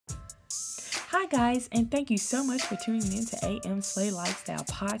Hi, guys, and thank you so much for tuning in to AM Slay Lifestyle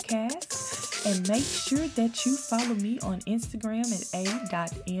Podcast. And make sure that you follow me on Instagram at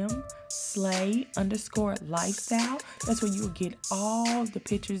a.mslay_lifestyle. That's where you'll get all the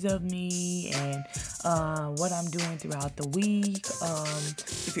pictures of me and what I'm doing throughout the week.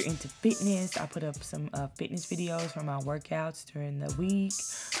 If you're into fitness, I put up some fitness videos from my workouts during the week.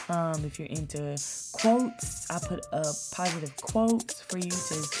 If you're into quotes, I put up positive quotes for you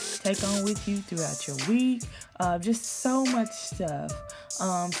to take on with you throughout your week. Just so much stuff.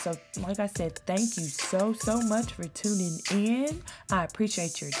 So like I said, thank you so much for tuning in. I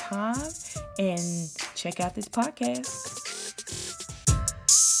appreciate your time, and check out this podcast.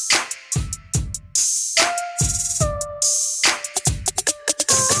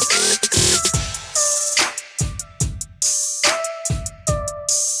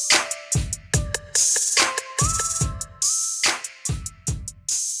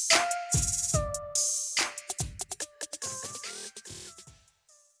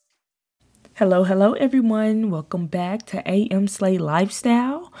 Hello everyone. Welcome back to AM Slay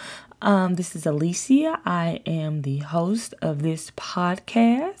Lifestyle. This is Alicia. I am the host of this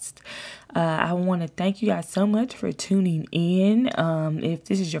podcast. I want to thank you guys so much for tuning in. If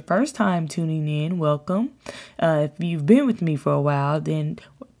this is your first time tuning in, welcome. If you've been with me for a while, then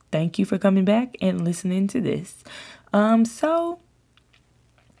thank you for coming back and listening to this. If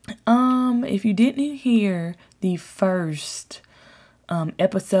you didn't hear the first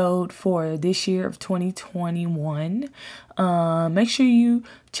episode for this year of 2021, make sure you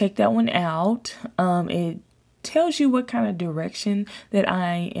check that one out. It tells you what kind of direction that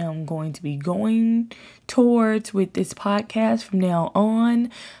I am going to be going towards with this podcast from now on.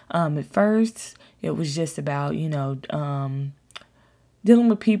 At first, it was just about, dealing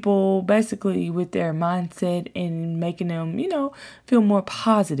with people basically with their mindset and making them, feel more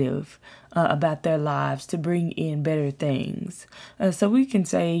positive about their lives to bring in better things. So we can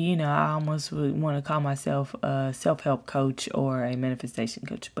say, I almost would want to call myself a self-help coach or a manifestation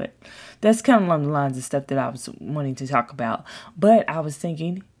coach, but that's kind of along the lines of stuff that I was wanting to talk about. But I was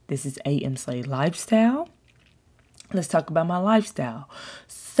thinking, this is AM Slay Lifestyle. Let's talk about my lifestyle.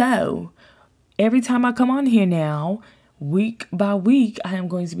 So every time I come on here now, week by week, I am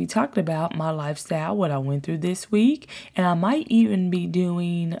going to be talking about my lifestyle, what I went through this week, and I might even be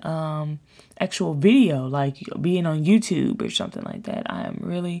doing actual video, like being on YouTube or something like that. I am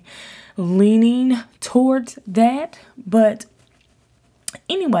really leaning towards that, but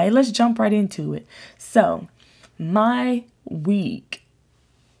anyway, let's jump right into it. So, my week,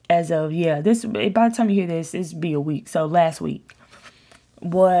 as of, this, by the time you hear this will be a week, so last week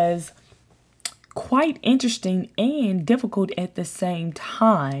was quite interesting and difficult at the same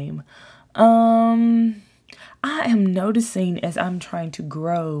time. I am noticing as I'm trying to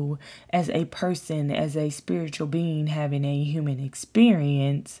grow as a person, as a spiritual being, having a human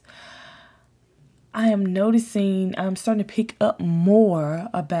experience, I am noticing I'm starting to pick up more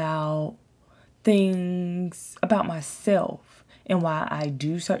about things about myself and why I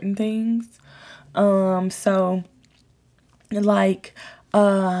do certain things.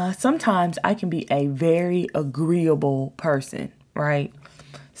 Sometimes I can be a very agreeable person, right?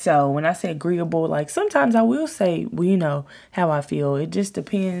 So when I say agreeable, like sometimes I will say, how I feel. It just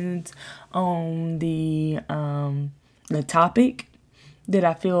depends on the topic that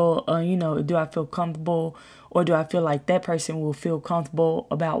I feel, do I feel comfortable, or do I feel like that person will feel comfortable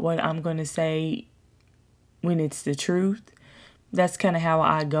about what I'm going to say when it's the truth? That's kind of how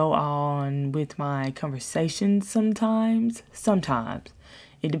I go on with my conversations sometimes. Sometimes.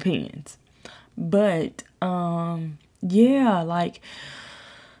 It depends. But, I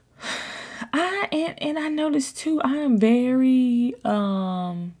noticed too, I am very,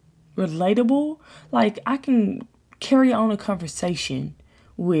 relatable. Like, I can carry on a conversation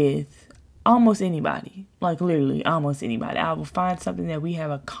with almost anybody, like literally almost anybody. I will find something that we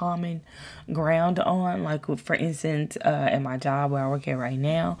have a common ground on. Like, for instance, at my job where I work at right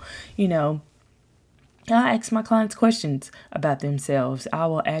now, I ask my clients questions about themselves. I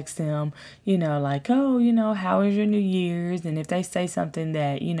will ask them, how is your New Year's? And if they say something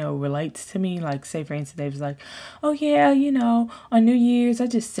that, relates to me, like say, for instance, they was like, oh yeah, on New Year's, I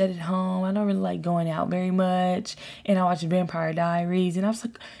just sit at home. I don't really like going out very much. And I watch Vampire Diaries. And I was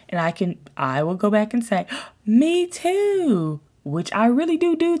like, I will go back and say, me too. Which I really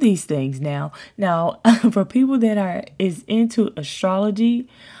do these things now. Now, for people that is into astrology,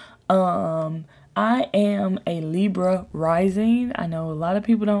 I am a Libra rising. I know a lot of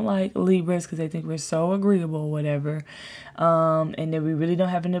people don't like Libras because they think we're so agreeable or whatever. And that we really don't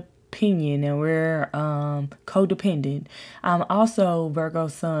have opinion and we're codependent. I'm also Virgo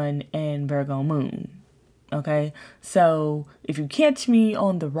sun and Virgo moon. Okay, so if you catch me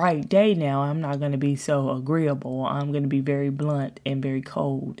on the right day now, I'm not going to be so agreeable. I'm going to be very blunt and very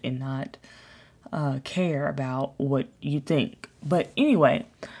cold and not care about what you think. But anyway,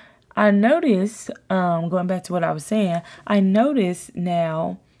 I notice, going back to what I was saying, I notice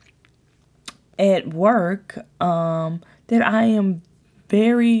now at work that I am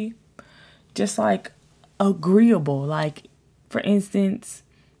very just like agreeable. Like, for instance,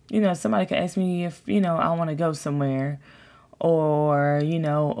 somebody could ask me if, I want to go somewhere or,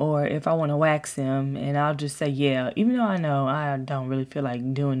 or if I want to wax them, and I'll just say, yeah, even though I know I don't really feel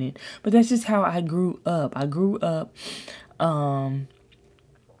like doing it. But that's just how I grew up. I grew up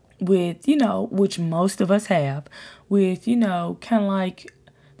with, which most of us have, with, kind of like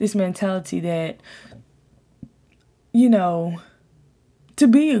this mentality that, to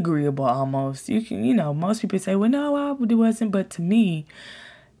be agreeable almost. You can, most people say, well, no, I wasn't. But to me,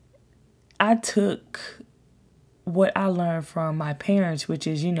 I took what I learned from my parents, which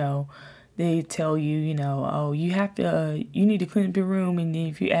is, they tell you, oh, you need to clean up your room. And then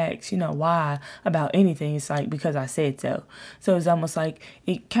if you ask, why about anything, it's like, because I said so. So it's almost like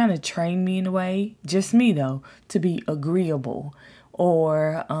it kind of trained me in a way, just me though, to be agreeable.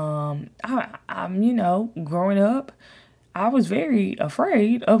 Or I'm, growing up, I was very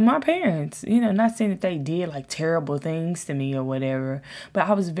afraid of my parents. Not saying that they did like terrible things to me or whatever, but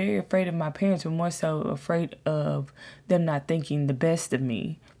I was very afraid of my parents, but more so afraid of them not thinking the best of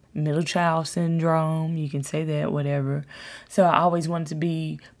me. Middle child syndrome, you can say that, whatever. So I always wanted to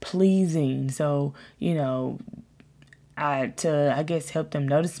be pleasing. So, I guess help them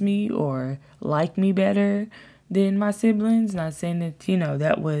notice me or like me better than my siblings. Not saying that,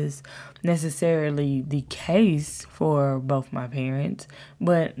 that was necessarily the case for both my parents,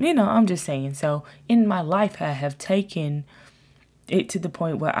 but, I'm just saying. So in my life, I have taken it to the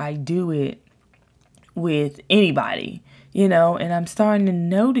point where I do it with anybody, and I'm starting to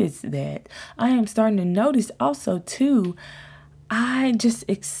notice that. I am starting to notice also too, I just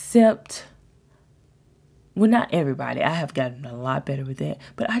accept, well, not everybody, I have gotten a lot better with that,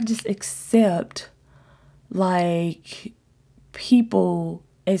 but I just accept like people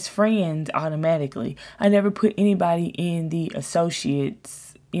as friends automatically. I never put anybody in the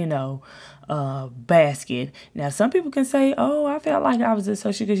associates, basket. Now, some people can say, oh, I felt like I was an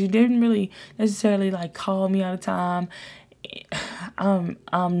associate because you didn't really necessarily like call me all the time. I'm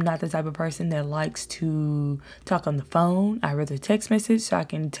not the type of person that likes to talk on the phone. I rather text message so I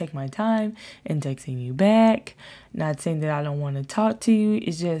can take my time in texting you back. Not saying that I don't want to talk to you.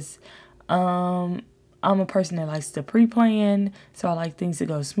 It's just, I'm a person that likes to pre-plan, so I like things to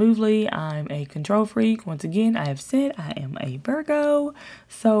go smoothly. I'm a control freak. Once again, I have said I am a Virgo.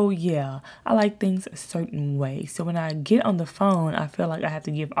 So yeah, I like things a certain way. So when I get on the phone, I feel like I have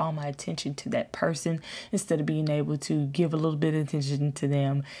to give all my attention to that person instead of being able to give a little bit of attention to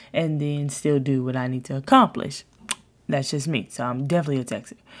them and then still do what I need to accomplish. That's just me. So I'm definitely a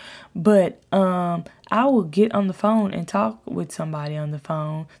texter. But I will get on the phone and talk with somebody on the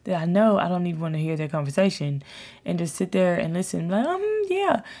phone that I know I don't even want to hear their conversation and just sit there and listen. Like,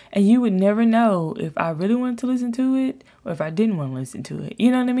 yeah. And you would never know if I really wanted to listen to it or if I didn't want to listen to it.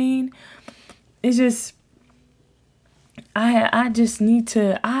 You know what I mean? It's just, I just need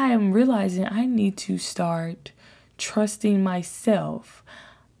to, I am realizing I need to start trusting myself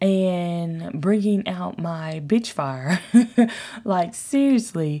and bringing out my bitch fire. Like,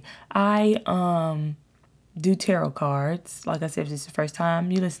 seriously, I do tarot cards. Like I said, if this is the first time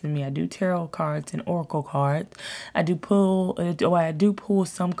you listen to me, I do tarot cards and oracle cards. I do pull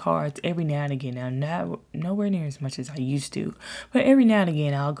some cards every now and again. Now, not nowhere near as much as I used to, but every now and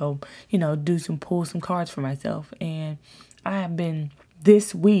again I'll go, pull some cards for myself. And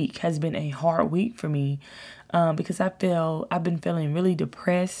this week has been a hard week for me. Because I've been feeling really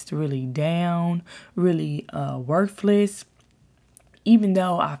depressed, really down, really worthless, even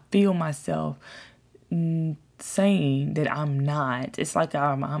though I feel myself saying that I'm not. It's like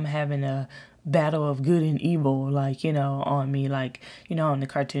I'm having a battle of good and evil, like, on me. Like, on the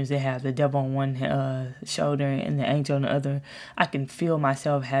cartoons they have the devil on one shoulder and the angel on the other. I can feel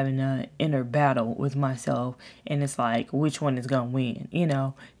myself having an inner battle with myself, and it's like, which one is gonna win?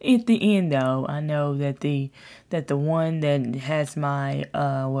 At the end though, I know that the one that has my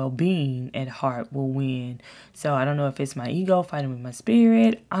well-being at heart will win. So I don't know if it's my ego fighting with my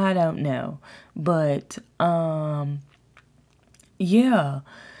spirit. I don't know, but yeah.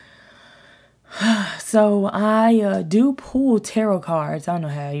 So I do pull tarot cards. I don't know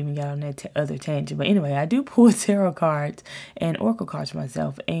how I even got on that other tangent, but anyway, I do pull tarot cards and oracle cards for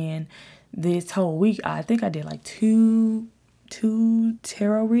myself. And this whole week, I think I did like two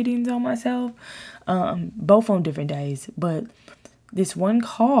tarot readings on myself, both on different days. But this one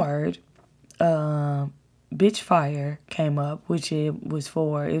card, Bitch Fire, came up, which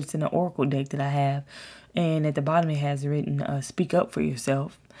it's in an oracle deck that I have, and at the bottom it has written "Speak up for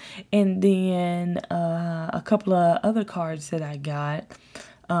yourself." And then a couple of other cards that I got.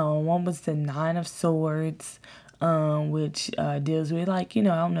 One was the Nine of Swords, which deals with, like, I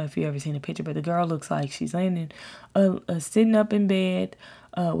don't know if you ever seen a picture, but the girl looks like she's sitting up in bed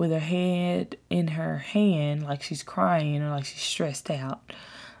with her head in her hand, like she's crying or like she's stressed out.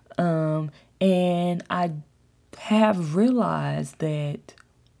 And I have realized that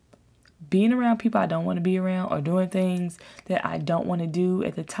being around people I don't want to be around or doing things that I don't want to do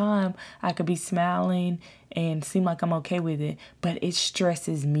at the time, I could be smiling and seem like I'm okay with it, but it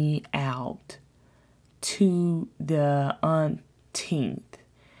stresses me out to the umpteenth.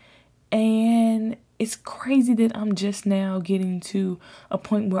 And it's crazy that I'm just now getting to a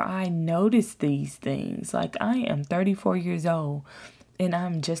point where I notice these things. Like, I am 34 years old and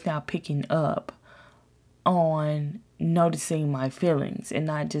I'm just now picking up on noticing my feelings and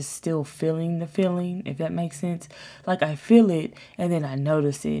not just still feeling the feeling, if that makes sense. Like, I feel it and then I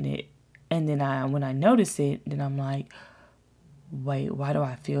notice it, and then when I notice it, then I'm like, wait, why do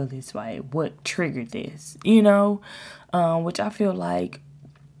I feel this way? What triggered this? Which I feel like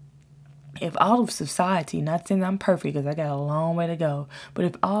if all of society, not saying I'm perfect because I got a long way to go, but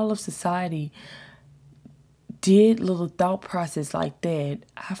if all of society did little thought process like that,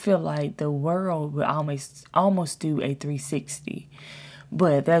 I feel like the world would almost do a 360.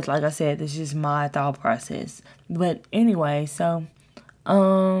 But that's, like I said, that's just my thought process. But anyway, so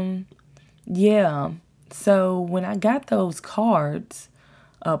yeah. So when I got those cards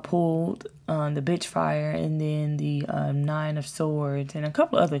pulled, the Bitch Fire and then the Nine of Swords and a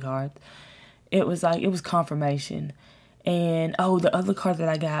couple other cards, it was confirmation. And the other card that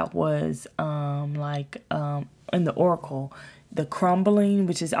I got was in the oracle, the Crumbling,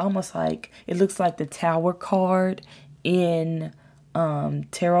 which is almost like, it looks like the Tower card in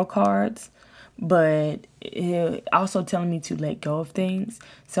tarot cards, but it also telling me to let go of things.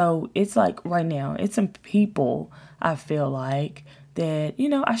 So it's like right now, it's some people I feel like that,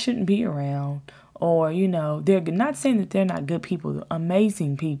 I shouldn't be around. Or, they're not saying that they're not good people,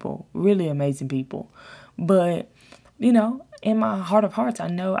 amazing people, really amazing people. But, in my heart of hearts, I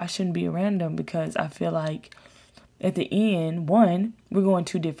know I shouldn't be around them because I feel like at the end, one, we're going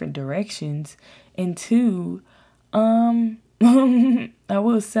two different directions. And two, I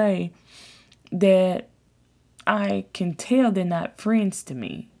will say that I can tell they're not friends to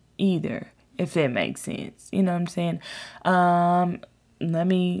me either, if that makes sense. You know what I'm saying? Let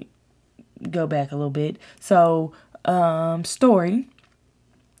me go back a little bit. So, story.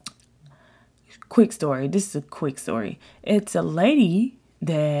 Quick story. This is a quick story. It's a lady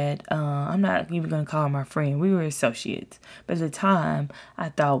that I'm not even going to call her my friend. We were associates. But at the time, I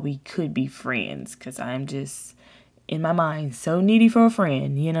thought we could be friends because I'm just, in my mind, so needy for a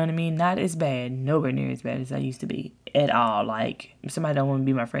friend. You know what I mean? Not as bad. Nowhere near as bad as I used to be at all. Like, if somebody don't want to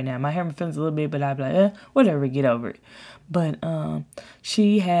be my friend now, my hurt my feelings a little bit, but I'd be like, whatever, get over it. But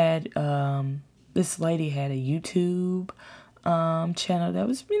she had, this lady had a YouTube channel that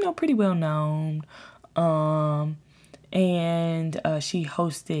was, pretty well known. And she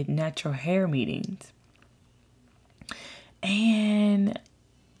hosted natural hair meetings. And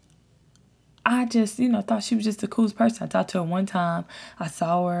I just, thought she was just the coolest person. I talked to her one time. I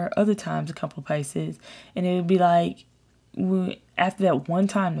saw her other times, a couple of places. And it would be like, after that one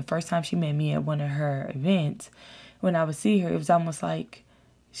time, the first time she met me at one of her events, when I would see her, it was almost like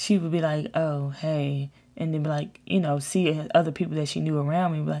she would be like, oh, hey. And then be like, see other people that she knew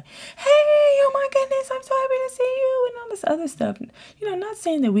around me, be like, hey, oh my goodness, I'm so happy to see you, and all this other stuff. Not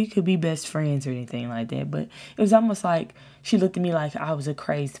saying that we could be best friends or anything like that, but it was almost like she looked at me like I was a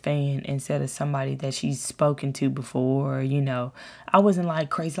crazy fan instead of somebody that she's spoken to before. I wasn't like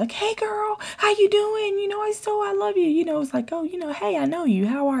crazy, like, hey girl, how you doing? I love you. It was like, oh, hey, I know you.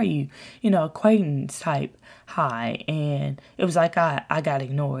 How are you? Acquaintance type hi. And it was like I got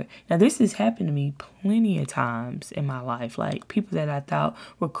ignored. Now, this has happened to me plenty of times in my life. Like, people that I thought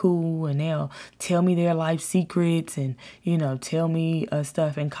were cool, and they'll tell me their life secrets and, tell me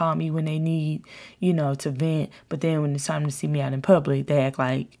stuff and call me when they need, to vent. But then when it's time to see me out in public, they act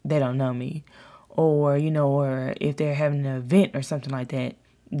like they don't know me. Or, or if they're having an event or something like that,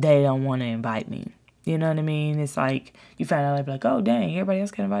 they don't want to invite me. You know what I mean? It's like you find out like, oh dang, everybody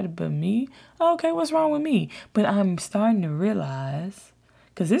else got invited but me. Okay, what's wrong with me? But I'm starting to realize,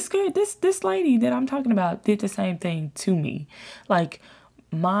 cause this lady that I'm talking about did the same thing to me. Like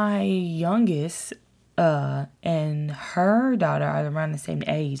my youngest and her daughter are around the same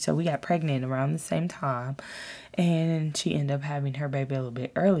age, so we got pregnant around the same time, and she ended up having her baby a little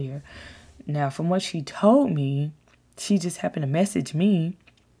bit earlier. Now, from what she told me, she just happened to message me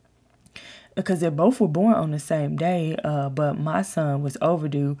because they both were born on the same day, but my son was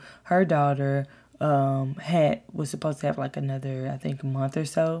overdue. Her daughter was supposed to have like another, I think, month or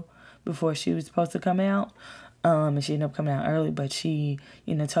so before she was supposed to come out. And she ended up coming out early, but she,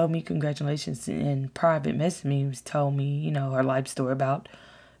 told me congratulations in private, messaged me, told me, her life story about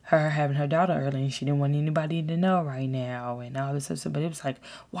her having her daughter early, and she didn't want anybody to know right now and all this stuff. But it was like,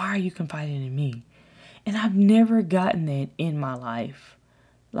 why are you confiding in me? And I've never gotten that in my life.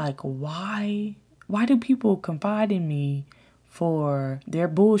 Like, why do people confide in me for their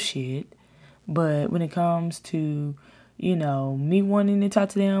bullshit, but when it comes to, me wanting to talk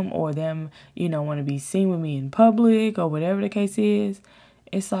to them or them, want to be seen with me in public or whatever the case is,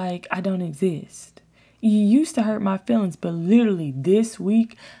 it's like I don't exist. You used to hurt my feelings, but literally this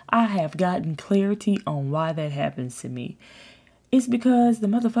week I have gotten clarity on why that happens to me. It's because the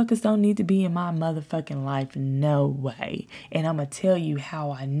motherfuckers don't need to be in my motherfucking life. No way. And I'm going to tell you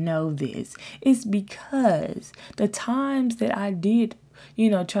how I know this. It's because the times that I did,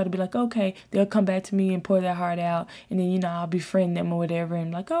 try to be like, okay, they'll come back to me and pour their heart out. And then, I'll befriend them or whatever.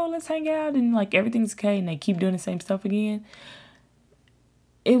 And like, oh, let's hang out. And like, everything's okay. And they keep doing the same stuff again.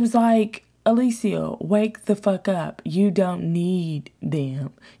 It was like, Alicia, wake the fuck up. You don't need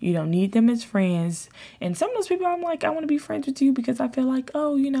them. You don't need them as friends. And some of those people, I'm like, I want to be friends with you because I feel like,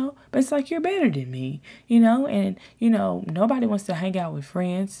 but it's like you're better than me, and, nobody wants to hang out with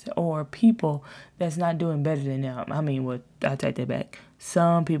friends or people that's not doing better than them. I mean, I take that back.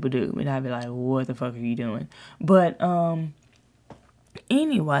 Some people do. And I'd be like, what the fuck are you doing? But,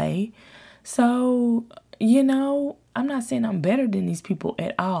 anyway, so, I'm not saying I'm better than these people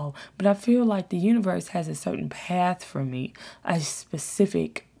at all, but I feel like the universe has a certain path for me, a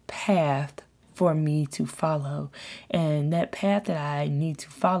specific path for me to follow. And that path that I need to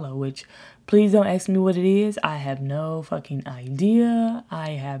follow, which please don't ask me what it is. I have no fucking idea. I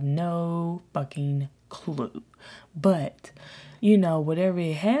have no fucking clue. But, whatever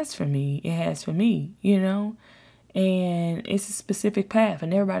it has for me, it has for me, and it's a specific path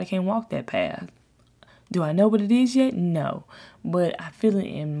and everybody can walk that path. Do I know what it is yet? No. But I feel it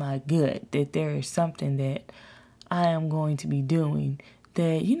in my gut that there is something that I am going to be doing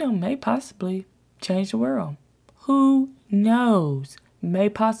that, may possibly change the world. Who knows? May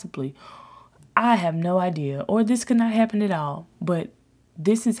possibly. I have no idea. Or this could not happen at all. But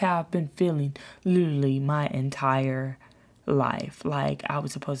this is how I've been feeling literally my entire life. Like I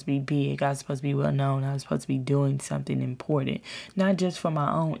was supposed to be big, I was supposed to be well known, I was supposed to be doing something important, not just for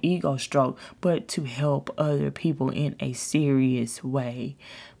my own ego stroke, but to help other people in a serious way.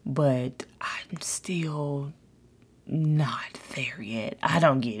 But I'm still not there yet. I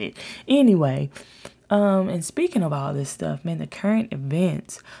don't get it. Anyway, and speaking of all this stuff, man, the current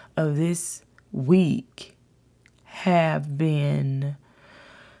events of this week have been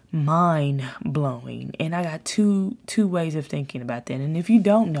mind-blowing, and I got two ways of thinking about that. And if you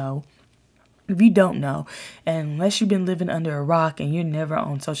don't know, and unless you've been living under a rock and you're never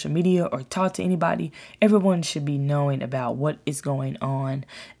on social media or talk to anybody, everyone should be knowing about what is going on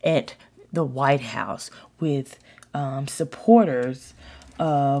at the White House with supporters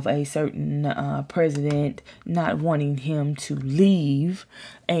of a certain president not wanting him to leave,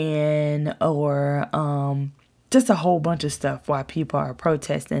 or just a whole bunch of stuff while people are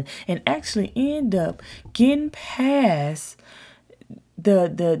protesting and actually end up getting past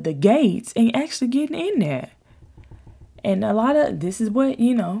the gates and actually getting in there. And this is what,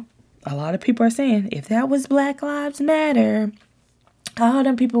 a lot of people are saying, if that was Black Lives Matter, all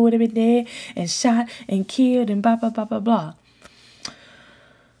them people would have been dead and shot and killed and blah, blah, blah, blah, blah.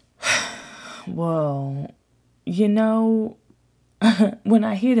 Well, when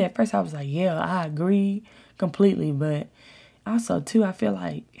I hear that, first I was like, yeah, I agree completely. But also, too, I feel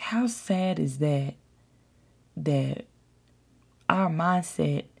like how sad is that our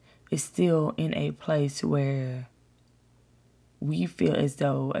mindset is still in a place where we feel as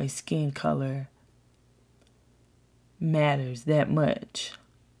though a skin color matters that much,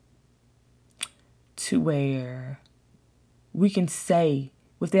 to where we can say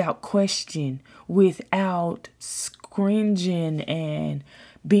without question, without cringing and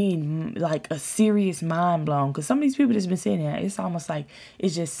being like a serious mind blown. Because some of these people that's been saying that, it's almost like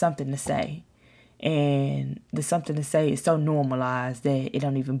it's just something to say. and the something to say is so normalized that it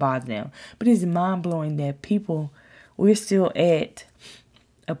don't even bother them. But it's mind-blowing that we're still at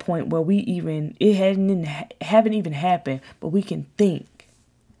a point where it haven't even happened, but we can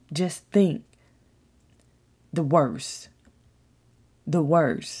just think the worst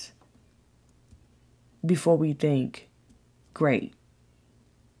before we think great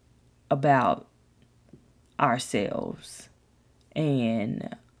about ourselves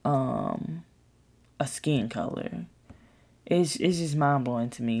and a skin color. It's just mind blowing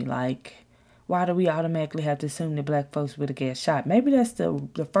to me. Like, why do we automatically have to assume that black folks would get shot? Maybe that's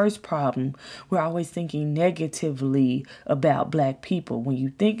the first problem. We're always thinking negatively about black people. When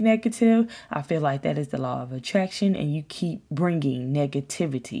you think negative, I feel like that is the law of attraction, and you keep bringing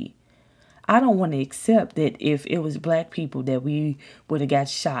negativity. I don't want to accept that if it was black people that we would have got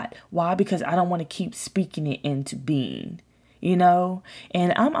shot. Why? Because I don't want to keep speaking it into being, And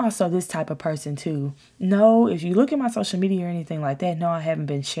I'm also this type of person too. No, if you look at my social media or anything like that, no, I haven't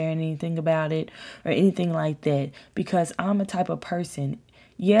been sharing anything about it or anything like that, because I'm a type of person.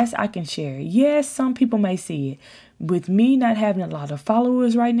 Yes, I can share it. Yes, some people may see it. With me not having a lot of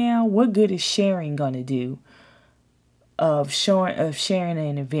followers right now, what good is sharing going to do of sharing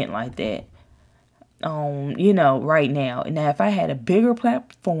an event like that? Right now. Now, if I had a bigger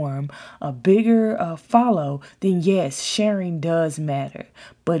platform, a bigger follow, then yes, sharing does matter.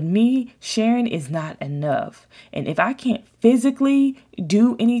 But me, sharing is not enough. And if I can't physically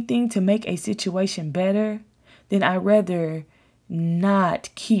do anything to make a situation better, then I'd rather not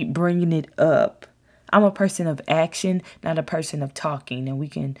keep bringing it up. I'm a person of action, not a person of talking. And we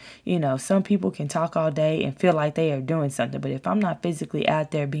can, some people can talk all day and feel like they are doing something. But if I'm not physically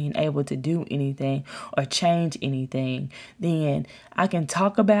out there being able to do anything or change anything, then I can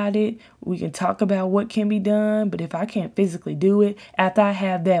talk about it. We can talk about what can be done. But if I can't physically do it, after I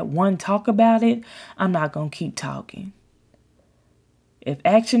have that one talk about it, I'm not going to keep talking. If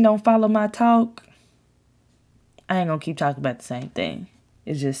action don't follow my talk, I ain't going to keep talking about the same thing.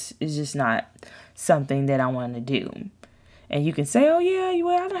 It's just not something that I want to do. And you can say, oh yeah, I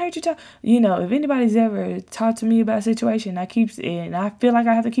don't heard you talk. If anybody's ever talked to me about a situation, I feel like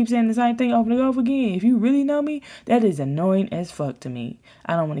I have to keep saying the same thing over and over again. If you really know me, that is annoying as fuck to me.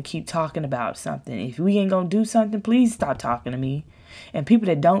 I don't want to keep talking about something. If we ain't gonna do something, please stop talking to me. And people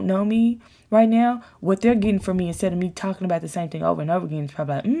that don't know me right now, what they're getting from me instead of me talking about the same thing over and over again is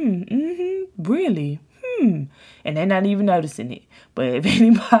probably like, really? And they're not even noticing it. But if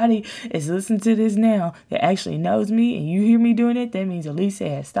anybody is listening to this now that actually knows me and you hear me doing it, that means Elisa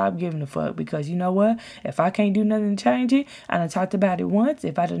has stopped giving a fuck. Because you know what? If I can't do nothing to change it, I done talked about it once.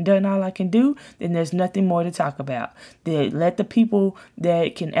 If I done all I can do, then there's nothing more to talk about. Let the people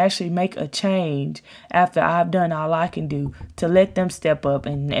that can actually make a change after I've done all I can do, to let them step up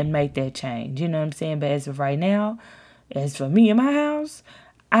and make that change. You know what I'm saying? But as of right now, as for me in my house,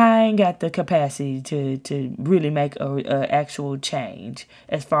 I ain't got the capacity to really make a actual change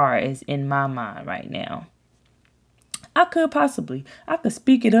as far as in my mind right now. I could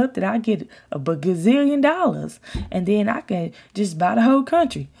speak it up that I get a gazillion dollars, and then I could just buy the whole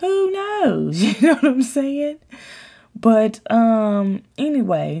country. Who knows? You know what I'm saying? But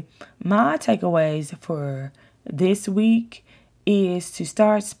anyway, my takeaways for this week is to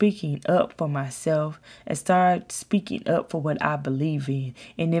start speaking up for myself and start speaking up for what I believe in.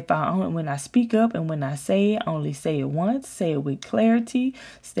 And when I speak up and when I say it, only say it once, say it with clarity,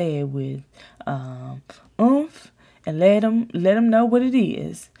 say it with oomph, and let them know what it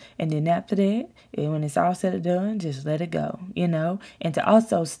is. And then after that, when it's all said and done, just let it go, and to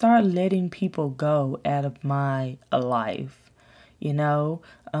also start letting people go out of my life.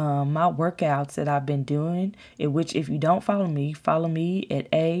 My workouts that I've been doing, in which if you don't follow me at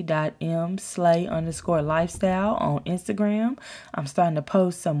a.mslay_lifestyle on Instagram. I'm starting to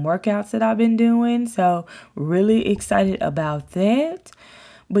post some workouts that I've been doing, so really excited about that.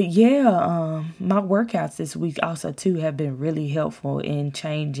 But yeah, my workouts this week also too have been really helpful in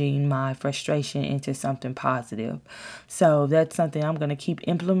changing my frustration into something positive. So that's something I'm going to keep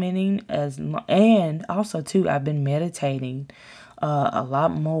implementing and also too, I've been meditating a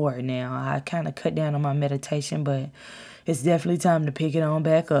lot more now. I kind of cut down on my meditation, but it's definitely time to pick it on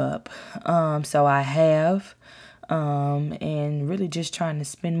back up. So I have, and really just trying to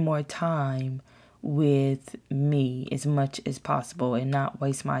spend more time with me as much as possible and not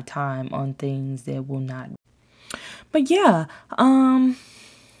waste my time on things that will not. But yeah,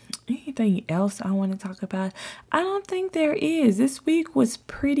 anything else I want to talk about? I don't think there is. This week was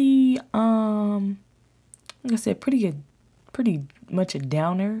pretty, like I said, pretty much a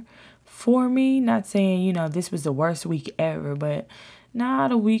downer for me. Not saying, this was the worst week ever, but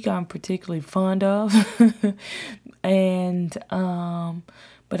not a week I'm particularly fond of. and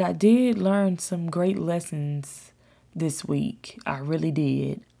but I did learn some great lessons this week. I really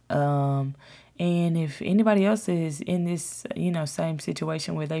did. And if anybody else is in this, same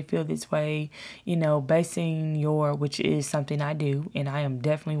situation where they feel this way, basing which is something I do and I am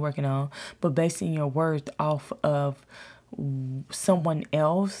definitely working on, but basing your worth off of someone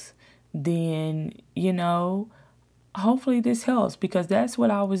else, then, hopefully this helps, because that's what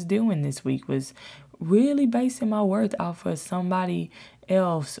I was doing this week, was really basing my worth off of somebody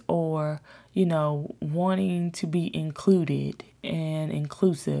else, or, wanting to be included and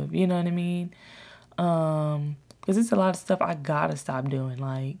inclusive, you know what I mean? Because it's a lot of stuff I gotta stop doing,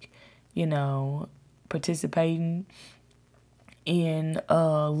 like, participating in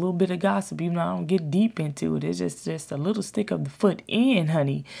a little bit of gossip, even though I don't get deep into it. It's just a little stick of the foot in,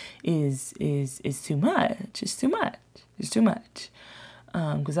 honey, is too much. It's too much. It's too much.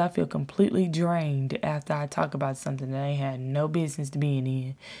 Because I feel completely drained after I talk about something that I had no business to being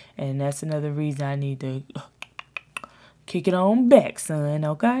in. And that's another reason I need to kick it on back, son,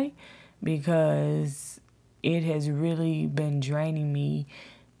 okay? Because it has really been draining me,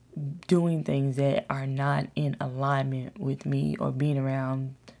 doing things that are not in alignment with me, or being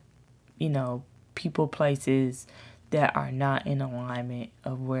around, people, places that are not in alignment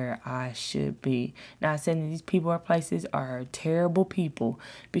of where I should be. Not saying that these people or places are terrible people,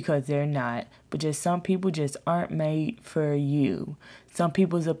 because they're not, but just some people just aren't made for you. Some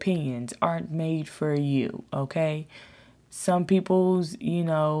people's opinions aren't made for you, okay? Some people's,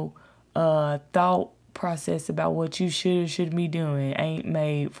 thought process about what you should or shouldn't be doing ain't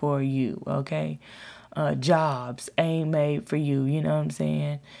made for you, okay? Jobs ain't made for you, you know what I'm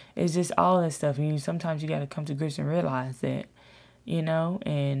saying? It's just all that stuff. And sometimes you got to come to grips and realize that,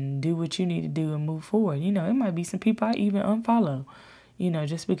 and do what you need to do and move forward. It might be some people I even unfollow,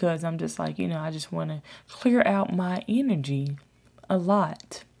 just because I'm just like, I just want to clear out my energy a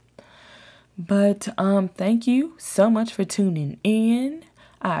lot. But thank you so much for tuning in.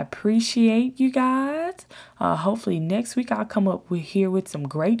 I appreciate you guys. Hopefully next week I'll come up with some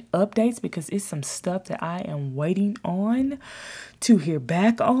great updates, because it's some stuff that I am waiting on to hear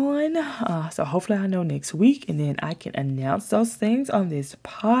back on. So hopefully I know next week, and then I can announce those things on this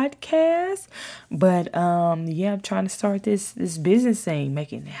podcast. But I'm trying to start this business thing,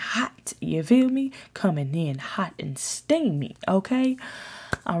 making it hot. You feel me? Coming in hot and steamy, okay?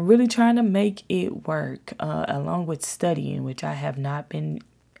 I'm really trying to make it work, along with studying, which I have not been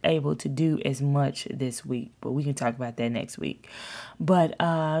able to do as much this week, but we can talk about that next week. But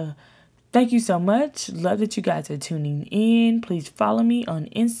thank you so much. Love that you guys are tuning in. Please follow me on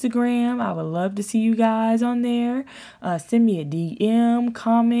Instagram. I would love to see you guys on there. Send me a DM,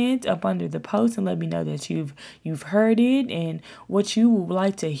 comment up under the post, and let me know that you've heard it and what you would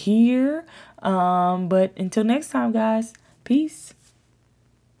like to hear. But until next time, guys, peace.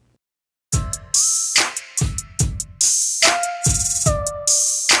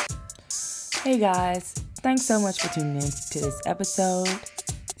 Hey guys, thanks so much for tuning in to this episode.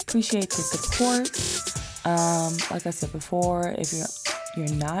 Appreciate the support. Like I said before, if you're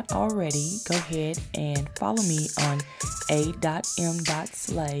not already, go ahead and follow me on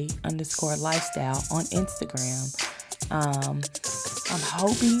a.m.slay_lifestyle on Instagram. I'm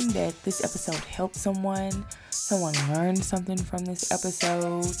hoping that this episode helped someone learned something from this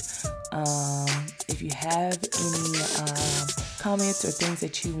episode. If you have any comments or things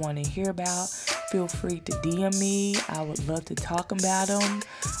that you want to hear about, feel free to DM me. I would love to talk about them.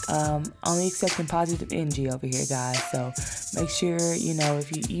 Only accepting positive energy over here, guys. So make sure,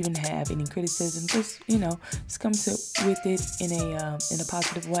 if you even have any criticism, just come with it in a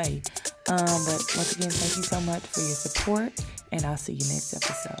positive way. But once again, thank you so much for your support, and I'll see you next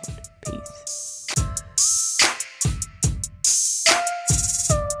episode. Peace.